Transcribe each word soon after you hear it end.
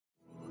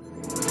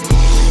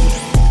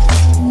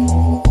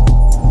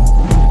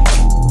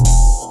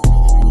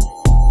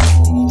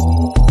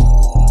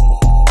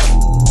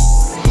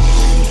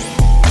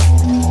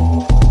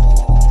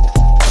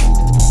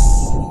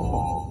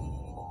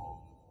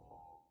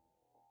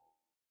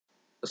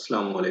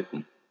আসসালামু আলাইকুম।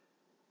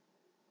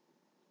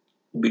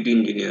 BD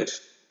engineers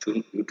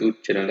YouTube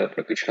চ্যানেলে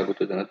আপনাকে স্বাগত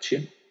জানাচ্ছি।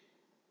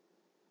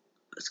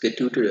 আজকের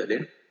টিউটোরিয়ালে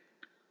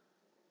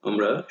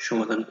আমরা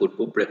সমাধান করব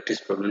প্র্যাকটিস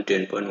প্রবলেম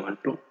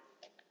 10.12,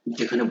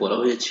 যেখানে বলা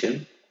হয়েছে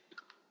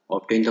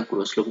obtain the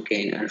closed loop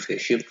gain and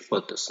phase shift for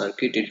the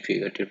circuit in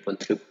figure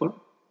 10.34.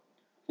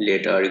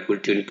 Let R equal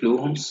 10 kilo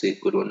ohms, C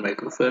equal 1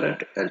 microfarad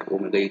and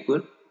omega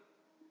equal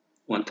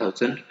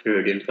 1000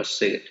 radian per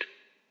second.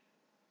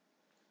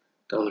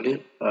 তাহলে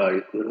R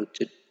equal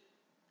হচ্ছে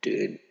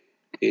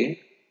 10k,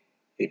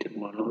 এটার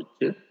মান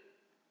হচ্ছে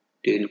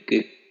 10k।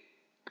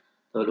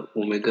 তাহলে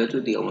omega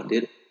যদি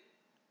আমাদের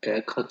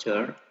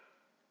 1000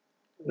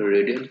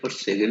 radian per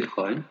second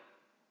হয়,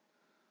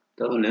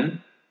 তাহলে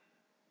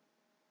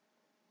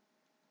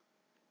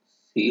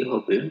সি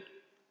হবে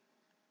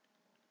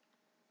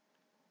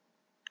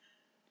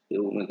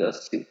ওমেগা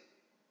সি।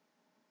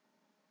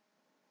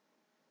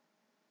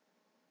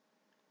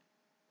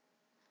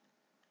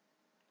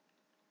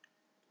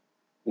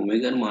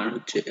 ওমেগার মান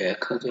হচ্ছে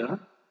 1000,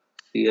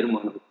 সি এর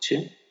মান হচ্ছে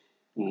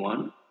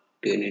 1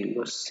 10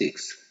 ইনভার্স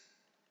 6।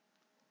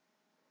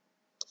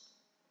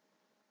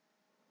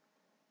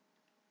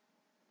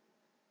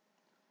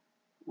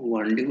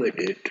 1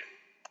 ডিভাইডেড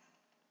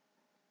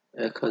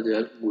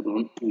 1000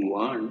 গুণন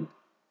 1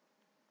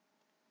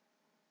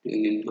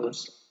 10 ইনভার্স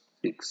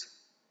 6,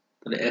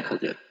 তাহলে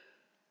 1000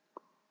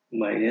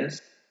 মাইনাস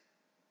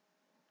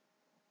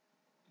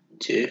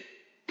জে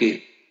কে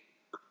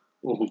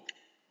ওহম।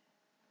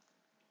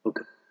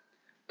 ওকে,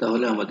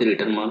 তাহলে আমাদের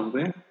এটার মান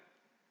হবে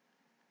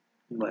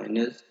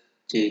মাইনাস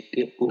জে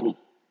কে ওহম।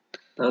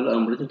 তাহলে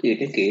আমরা যদি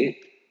এটাকে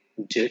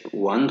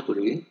Z1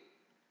 ধরি,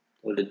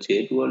 তাহলে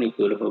Z1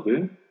 ইকুয়াল হবে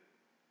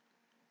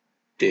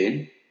 10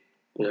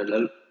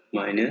 প্যারালাল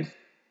মাইনাস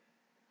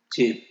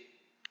জে।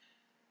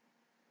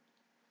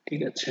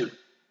 ঠিক আছে,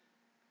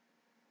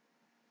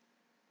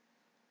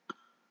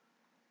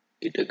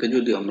 এটাকে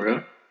যদি আমরা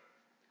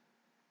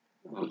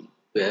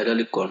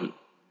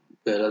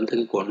প্যারালাল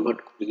থেকে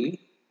কনভার্ট করি,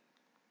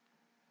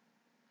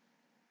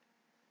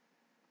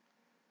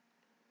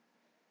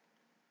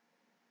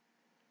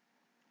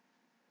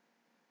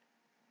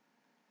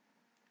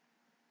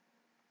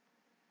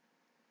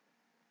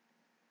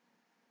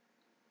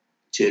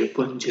 zero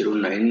point zero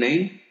nine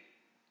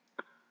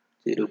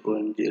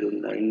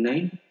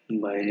nine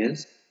minus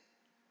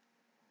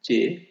J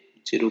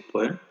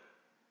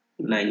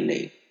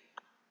 0.99,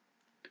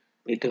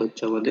 এটা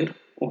হচ্ছে আমাদের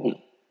ওহম।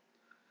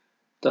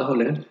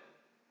 তাহলে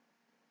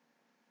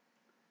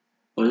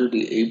আমরা যদি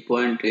এই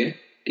পয়েন্টে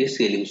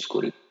কেসিএল ইউজ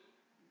করি,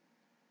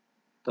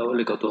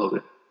 তাহলে কত হবে?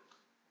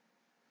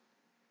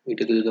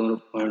 এটাকে যদি আমরা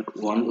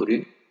 0.1 ধরি,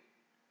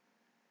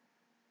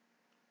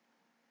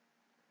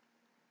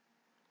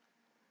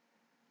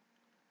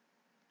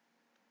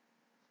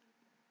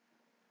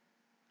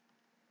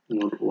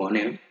 নোড 1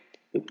 এ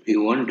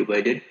v1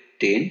 ডিভাইডেড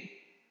 10,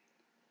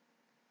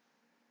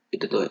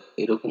 এটা তো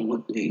এরকম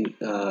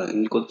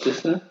ইন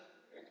করতেছে,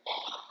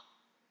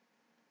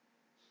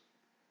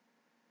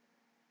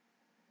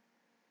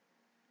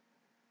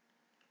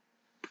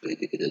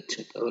 এইদিকে যাচ্ছে,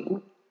 তাহলে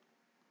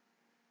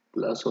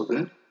প্লাস হবে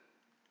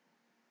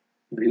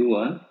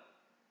v1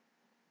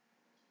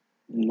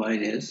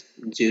 minus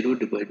 0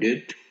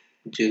 divided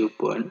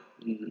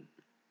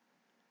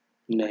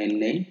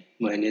 0.99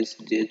 minus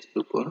J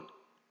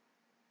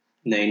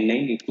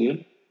 0.99 equal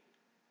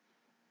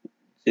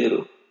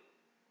 0।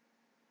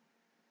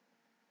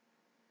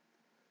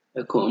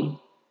 এখন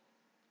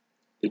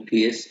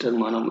ভিএস টার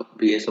মান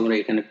ভিএস আমরা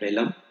এখানে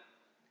পাইলাম,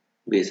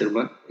 ভিএস এর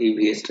মান এই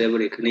ভিএস টা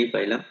আবার এখানেই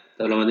পাইলাম,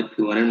 তাহলে আমাদের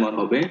v1 এর মান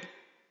হবে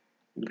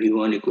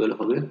v1 ইকুয়াল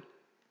হবে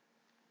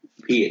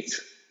ভিএস।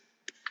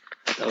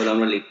 তাহলে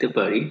আমরা লিখতে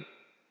পারি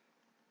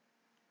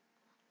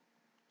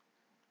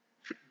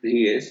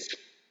VS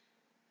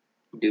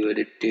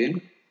divided 10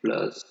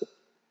 plus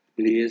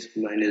VS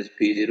minus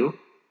v0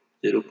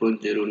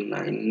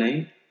 0.099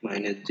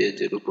 minus J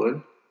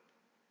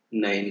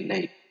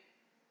 0.99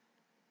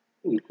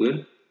 equal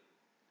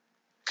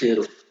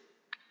 0।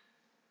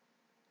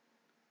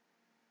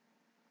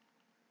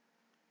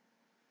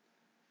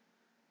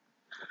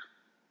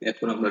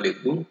 এখন আমরা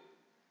লিখব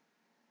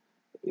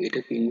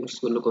এটাকে ইনভার্স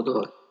করলে কত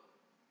হয়,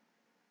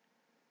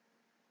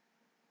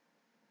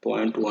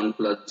 0.1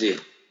 প্লাস জে,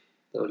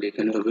 তাহলে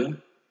এখানে হবে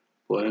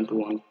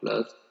 0.1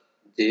 plus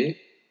J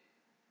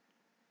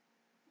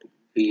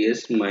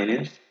VS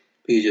minus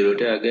v0,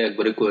 টা আগে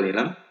একবারে করে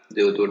নিলাম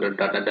যেহেতু ওটা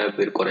ডাটাটা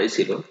বের করাই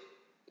ছিল।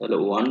 তাহলে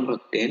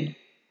 1/10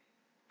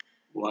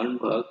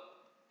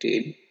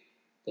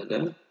 তাহলে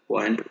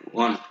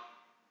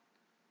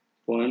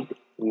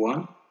 0.1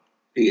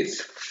 ভিএস।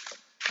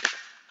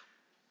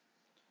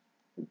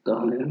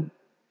 তাহলে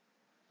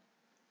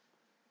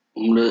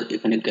আমরা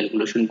এখানে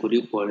ক্যালকুলেশন করি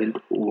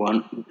 0.1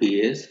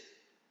 VS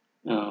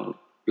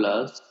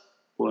plus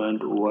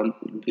 0.1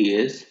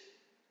 VS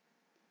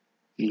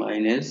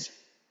minus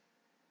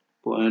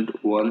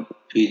 0.1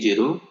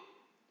 v0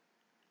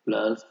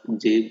 plus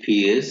J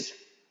VS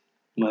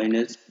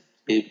minus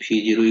J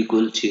v0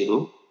 equal 0।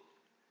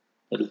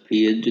 আর ভি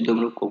এর যদি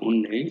আমরা কমন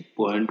নেই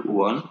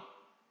 0.1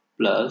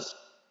 প্লাস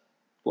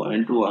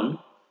 0.1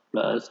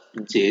 প্লাস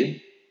জে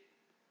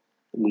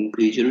এবং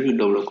ভি জিরো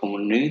যদি আমরা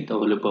কমন নেই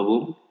তাহলে পাবো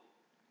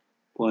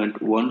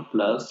 0.1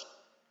 প্লাস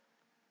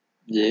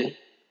জে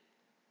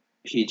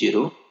ভি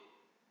জিরো,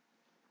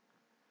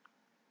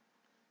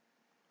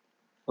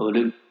 তাহলে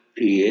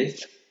VS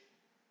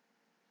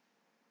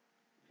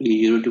V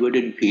zero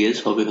divided VS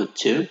হবে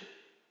হচ্ছে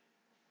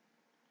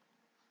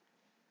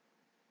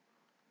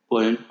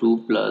 0.2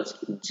 প্লাস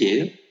জে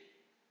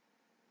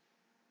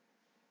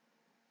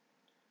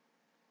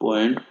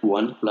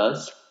 0.1 প্লাস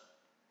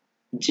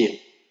জে।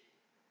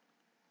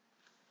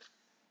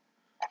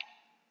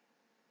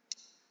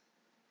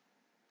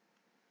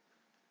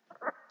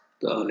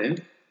 তাহলে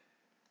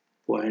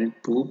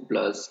 0.2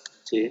 প্লাস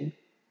জে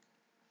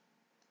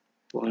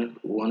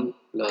 0.1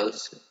 প্লাস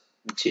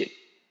জে,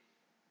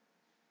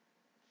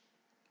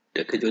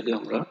 এটাকে যদি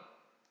আমরা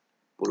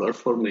পোলার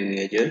ফর্মে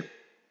নিয়ে যাই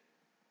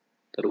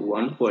তার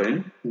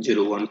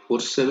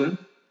 1.0147,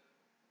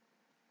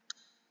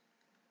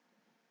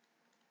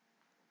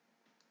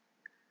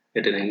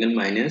 এটার অ্যাঙ্গেল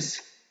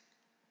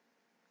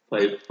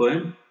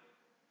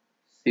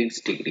 -5.6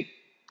 ডিগ্রি,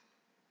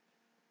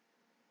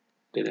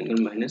 এটার অ্যাঙ্গেল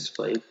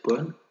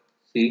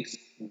 -5.6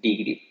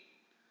 ডিগ্রি।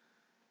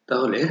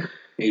 তাহলে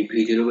এই V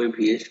zero by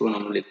V S সমান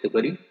আমরা লিখতে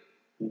পারি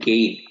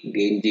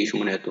গেইন জি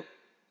সমান এত।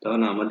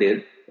 তাহলে আমাদের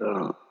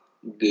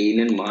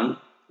গেইনের মান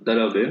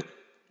দাঁড়াবে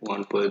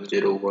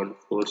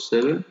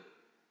 1.0147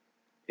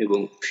 এবং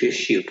ফেজ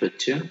শিফট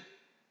হচ্ছে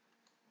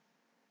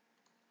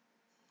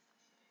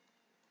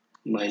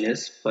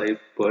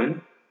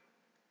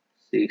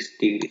 -5.6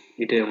 ডিগ্রি।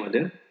 এটাই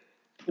আমাদের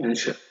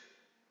অ্যান্সার।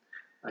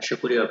 আশা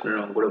করি আপনারা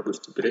অঙ্কটা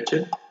বুঝতে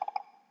পেরেছেন।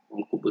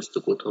 অঙ্ক বুঝতে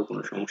কোথাও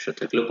কোনো সমস্যা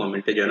থাকলে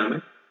কমেন্টে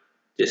জানাবেন,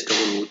 চেষ্টা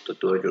করব উত্তর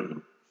দেওয়ার জন্য।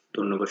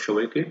 ধন্যবাদ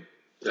সবাইকে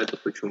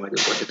এতক্ষণ সময়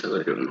দিয়ে পাশে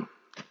থাকার জন্য।